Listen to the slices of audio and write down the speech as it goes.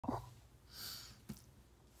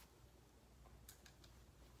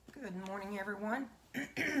Good morning, everyone.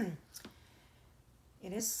 It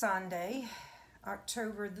is Sunday,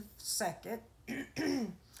 October the 2nd,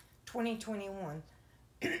 2021.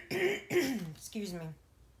 Excuse me.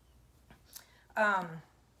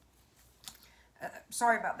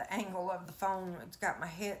 Sorry about the angle of the phone. It's got my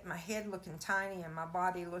head looking tiny and my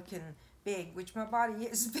body looking big, which my body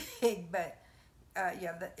is big, but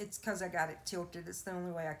it's because I got it tilted. It's the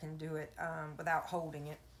only way I can do it without holding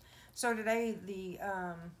it. So today, the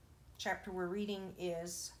chapter we're reading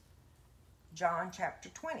is John chapter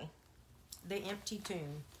 20, the empty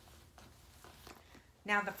tomb.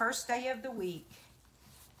 Now the first day of the week,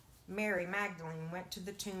 Mary Magdalene went to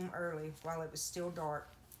the tomb early while it was still dark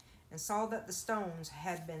and saw that the stones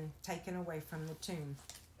had been taken away from the tomb.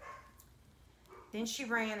 Then she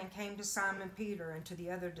ran and came to Simon Peter and to the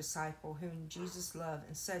other disciple whom Jesus loved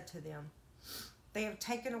and said to them, "They have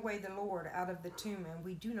taken away the Lord out of the tomb, and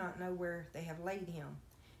we do not know where they have laid him."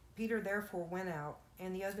 Peter therefore went out,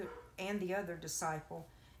 and the other disciple,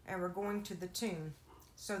 and were going to the tomb.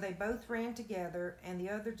 So they both ran together, and the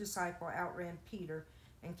other disciple outran Peter,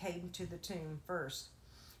 and came to the tomb first.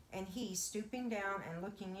 And he, stooping down and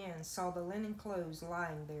looking in, saw the linen clothes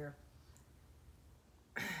lying there.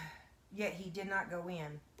 Yet he did not go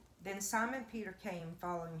in. Then Simon Peter came,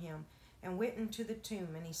 following him, and went into the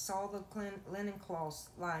tomb, and he saw the linen cloths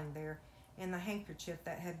lying there, and the handkerchief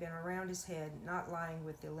that had been around his head, not lying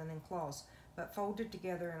with the linen cloths, but folded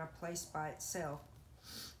together in a place by itself.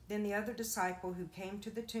 Then the other disciple who came to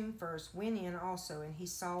the tomb first went in also, and he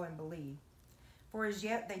saw and believed. For as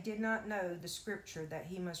yet they did not know the scripture that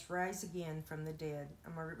he must rise again from the dead.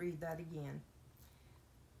 I'm going to read that again.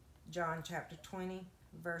 John chapter 20,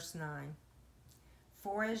 verse 9.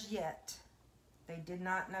 For as yet they did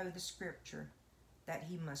not know the scripture that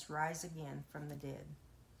he must rise again from the dead.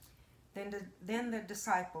 Then the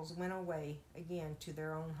disciples went away again to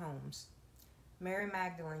their own homes. Mary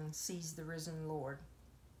Magdalene sees the risen Lord.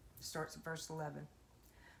 It starts at verse 11.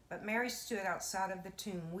 But Mary stood outside of the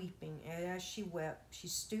tomb weeping, and as she wept, she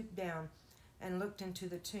stooped down and looked into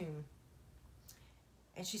the tomb.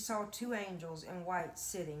 And she saw two angels in white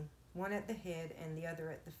sitting, one at the head and the other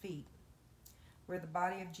at the feet, where the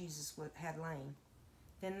body of Jesus had lain.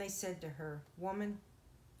 Then they said to her, "Woman,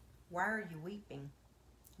 why are you weeping?"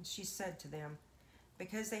 And she said to them,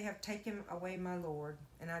 "Because they have taken away my Lord,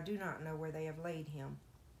 and I do not know where they have laid him."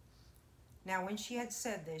 Now when she had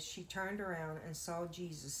said this, she turned around and saw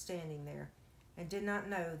Jesus standing there, and did not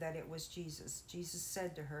know that it was Jesus. Jesus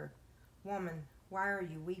said to her, "Woman, why are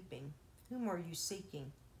you weeping? Whom are you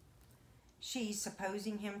seeking?" She,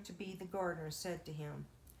 supposing him to be the gardener, said to him,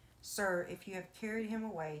 "Sir, if you have carried him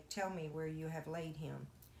away, tell me where you have laid him,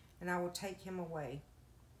 and I will take him away."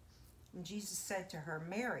 And Jesus said to her,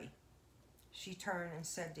 "Mary." She turned and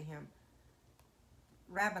said to him,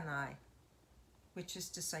 "Rabboni," which is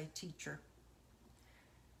to say, teacher.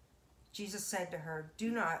 Jesus said to her,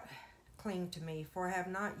 "Do not cling to me, for I have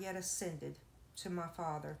not yet ascended to my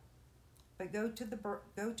Father. But go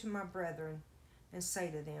to my brethren and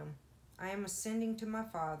say to them, I am ascending to my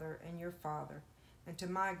Father and your Father, and to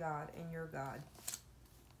my God and your God."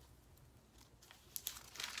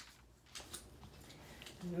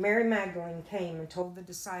 Mary Magdalene came and told the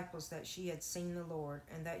disciples that she had seen the Lord,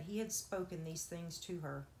 and that he had spoken these things to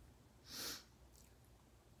her.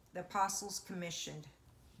 The apostles commissioned.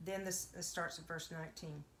 Then this starts at verse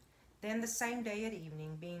 19. Then the same day at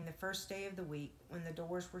evening, being the first day of the week, when the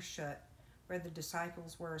doors were shut, where the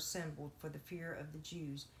disciples were assembled for the fear of the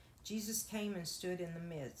Jews, Jesus came and stood in the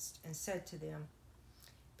midst, and said to them,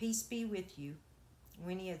 "Peace be with you."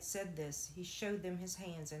 When he had said this, he showed them his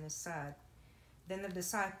hands and his side. Then the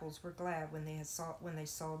disciples were glad when they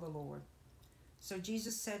saw the Lord. So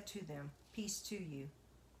Jesus said to them, "Peace to you.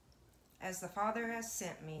 As the Father has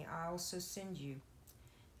sent me, I also send you."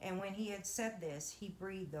 And when he had said this, he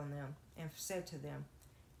breathed on them and said to them,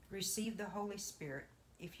 "Receive the Holy Spirit.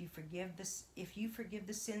 If you forgive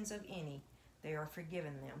the sins of any, they are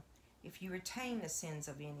forgiven them. If you retain the sins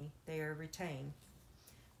of any, they are retained."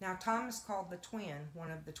 Now Thomas, called the twin,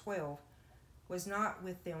 one of the 12, was not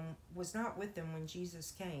with them when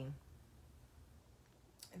Jesus came.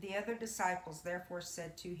 The other disciples therefore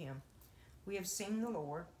said to him, "We have seen the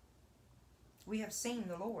Lord."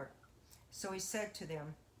 So he said to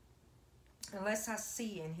them, "Unless I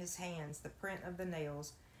see in his hands the print of the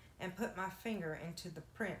nails, and put my finger into the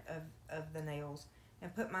print of the nails,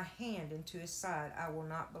 and put my hand into his side, I will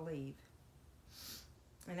not believe."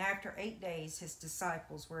 And after 8 days his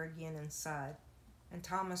disciples were again inside, and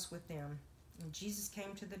Thomas with them. And Jesus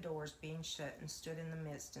came to the doors being shut, and stood in the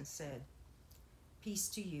midst, and said, "Peace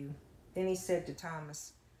to you." Then he said to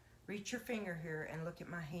Thomas, Reach your finger here and look at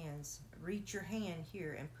my hands. Reach your hand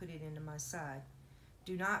here and put it into my side.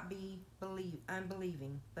 Do not be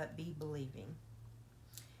unbelieving, but be believing.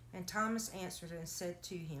 And Thomas answered and said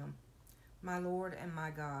to him, My Lord and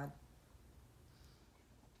my God.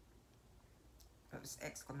 That was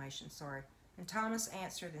exclamation, sorry. And Thomas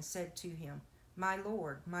answered and said to him, My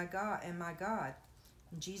Lord, my God, and my God.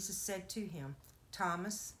 And Jesus said to him,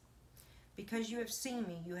 Thomas, because you have seen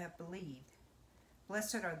me, you have believed.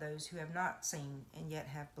 Blessed are those who have not seen and yet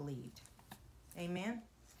have believed. Amen.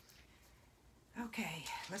 Okay,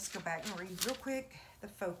 let's go back and read real quick the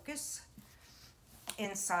focus.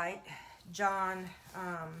 Insight, John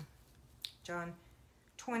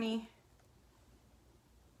 20.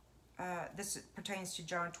 This pertains to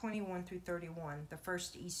John 21 through 31, the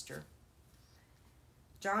first Easter.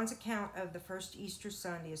 John's account of the first Easter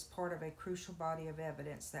Sunday is part of a crucial body of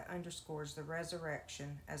evidence that underscores the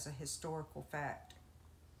resurrection as a historical fact.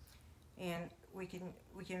 And we can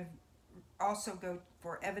also go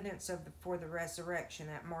for evidence for the resurrection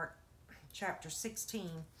at Mark chapter 16,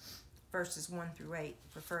 verses 1 through 8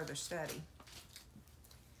 for further study.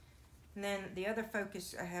 And then the other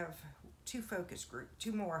focus, I have two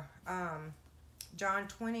more. John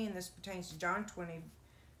 20, and this pertains to John 20,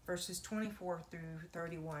 verses 24 through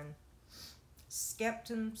 31.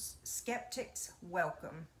 Skeptics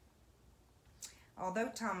welcome. Although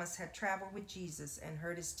Thomas had traveled with Jesus and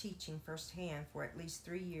heard his teaching firsthand for at least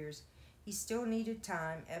 3 years, he still needed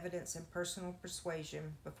time, evidence, and personal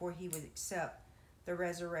persuasion before he would accept the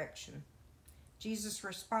resurrection. Jesus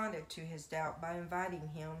responded to his doubt by inviting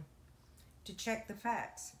him to check the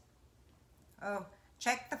facts. Oh,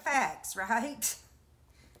 check the facts, right?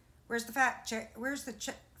 Where's the fact check? Where's the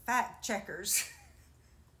fact checkers?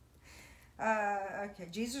 Okay,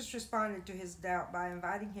 Jesus responded to his doubt by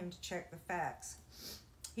inviting him to check the facts.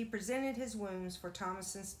 He presented his wounds for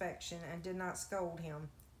Thomas' inspection and did not scold him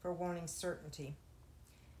for wanting certainty.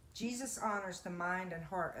 Jesus honors the mind and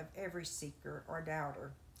heart of every seeker or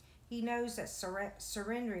doubter. He knows that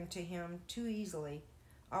surrendering to him too easily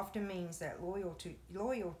often means that loyalty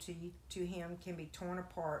to him can be torn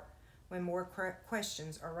apart when more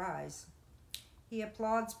questions arise. He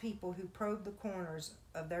applauds people who probe the corners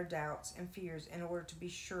of their doubts and fears in order to be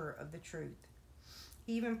sure of the truth.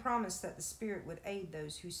 He even promised that the Spirit would aid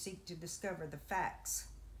those who seek to discover the facts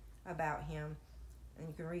about him. And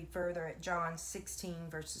you can read further at John 16,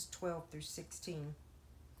 verses 12 through 16.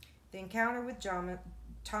 The encounter with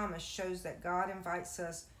Thomas shows that God invites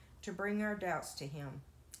us to bring our doubts to him.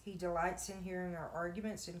 He delights in hearing our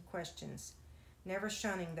arguments and questions, never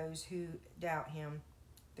shunning those who doubt him,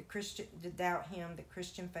 the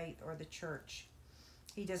Christian faith, or the church.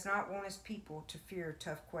 He does not want his people to fear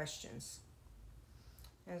tough questions.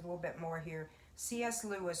 There's a little bit more here. C.S.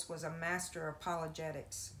 Lewis was a master of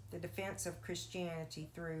apologetics, the defense of Christianity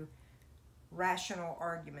through rational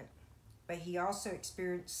argument, but he also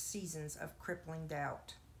experienced seasons of crippling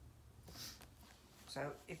doubt.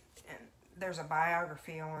 So, there's a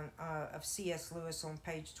biography of C.S. Lewis on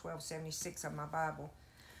page 1276 of my Bible.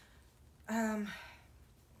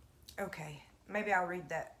 Okay, maybe I'll read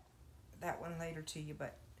that one later to you,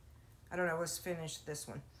 but I don't know. Let's finish this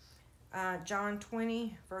one. John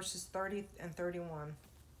 20, verses 30 and 31.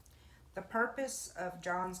 The purpose of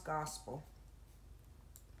John's Gospel.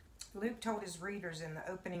 Luke told his readers in the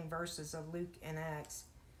opening verses of Luke and Acts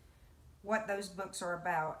what those books are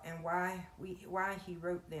about and why he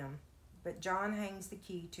wrote them. But John hangs the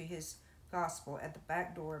key to his Gospel at the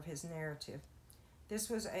back door of his narrative. This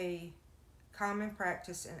was a common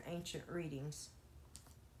practice in ancient readings.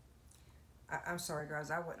 I'm sorry,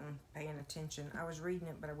 guys, I wasn't paying attention. I was reading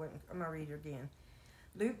it, but I'm going to read it again.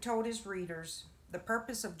 Luke told his readers the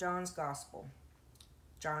purpose of John's Gospel.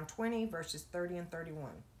 John 20, verses 30 and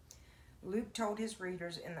 31. Luke told his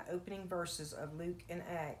readers in the opening verses of Luke and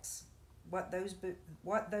Acts what those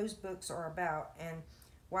books are about and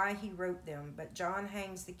why he wrote them, but John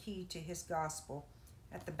hangs the key to his Gospel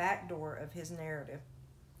at the back door of his narrative.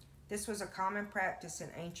 This was a common practice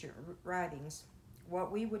in ancient writings. What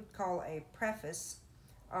we would call a preface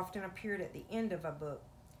often appeared at the end of a book,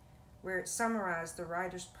 where it summarized the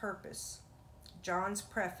writer's purpose. John's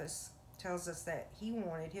preface tells us that he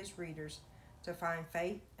wanted his readers to find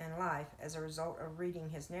faith and life as a result of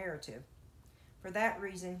reading his narrative. For that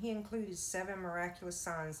reason, he included 7 miraculous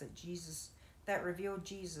signs that revealed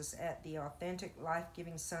Jesus as the authentic,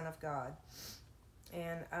 life-giving Son of God.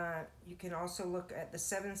 And you can also look at the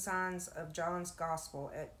 7 signs of John's Gospel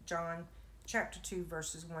at John chapter 2,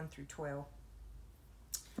 verses 1 through 12. All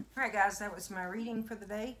right, guys, that was my reading for the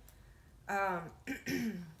day.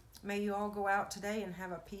 May you all go out today and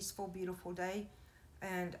have a peaceful, beautiful day.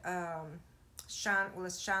 and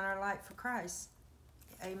let's shine our light for Christ.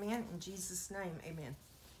 Amen. In Jesus' name, amen.